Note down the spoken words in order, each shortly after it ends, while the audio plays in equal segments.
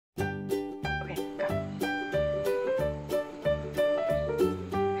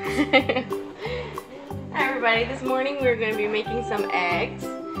Hi everybody, this morning we're going to be making some eggs.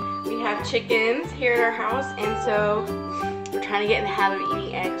 We have chickens here at our house, and so we're trying to get in the habit of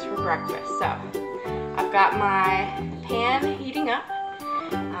eating eggs for breakfast. So I've got my pan heating up,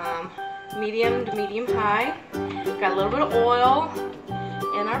 medium to medium high. Got a little bit of oil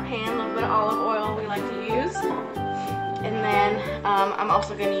in our pan, a little bit of olive oil we like to use. And then I'm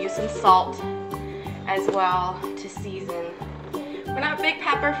also going to use some salt as well to season. We're not big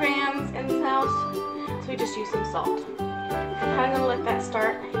pepper fans in this house, so we just use some salt. I'm kind of going to let that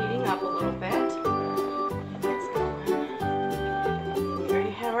start heating up a little bit. It's going. We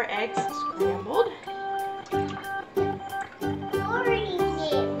already have our eggs scrambled.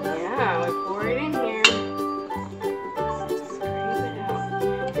 Yeah, we pour it in here. Scrape it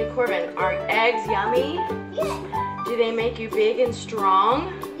out. Hey Corvin, are eggs yummy? Yeah. Do they make you big and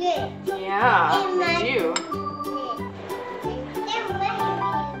strong? Yeah. Yeah, they do.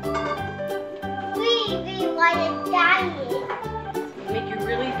 Make you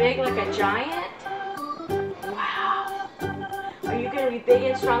really big like a giant? Wow. Are you going to be big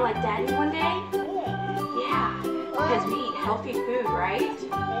and strong like Daddy one day? Yeah. Because we eat healthy food, right?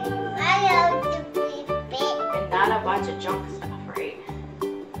 And not a bunch of junk stuff, right?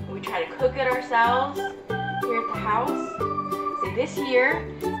 We try to cook it ourselves here at the house. So this year,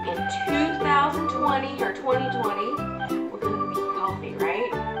 in 2020 or 2020, we're going to be healthy, right?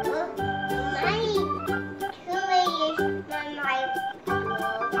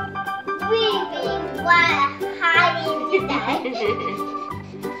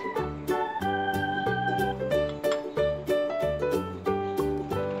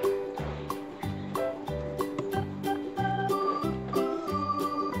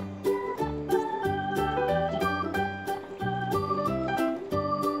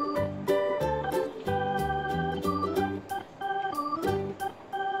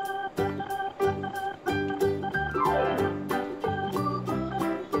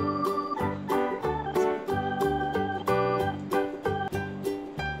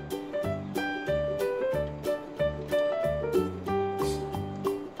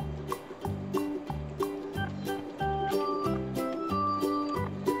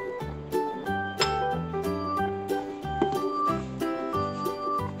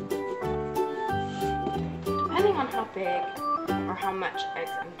 Depending on how big or how much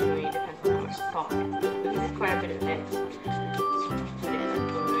eggs I'm doing, depends on how much salt. This is quite a bit of eggs. Put in a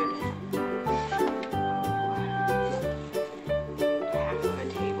good half of a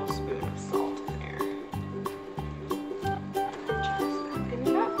tablespoon of salt in there. Just cooking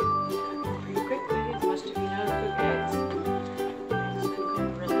it up. Pretty quickly, as most of you know to cook eggs. Eggs cook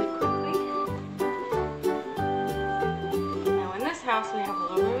really quickly. Now in this house we have a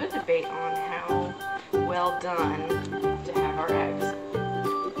little bit of a debate on how well done to have our eggs.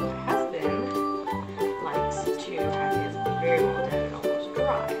 My husband likes to have his very well done and almost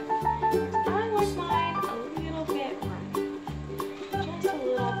dry. I like mine a little bit runny, just a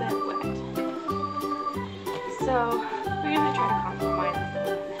little bit wet. So we're going to try to compromise a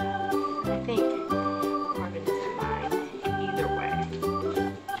little bit. I think Corvin doesn't mind either way.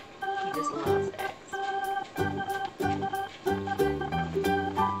 He just loves eggs.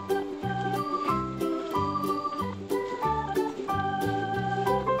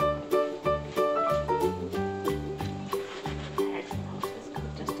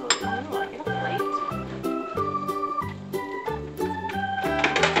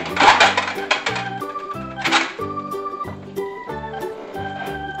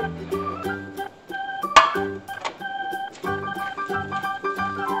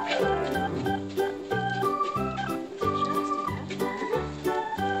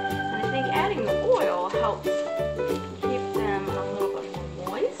 Helps keep them a little bit more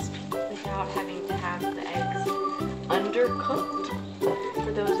moist without having to have the eggs undercooked.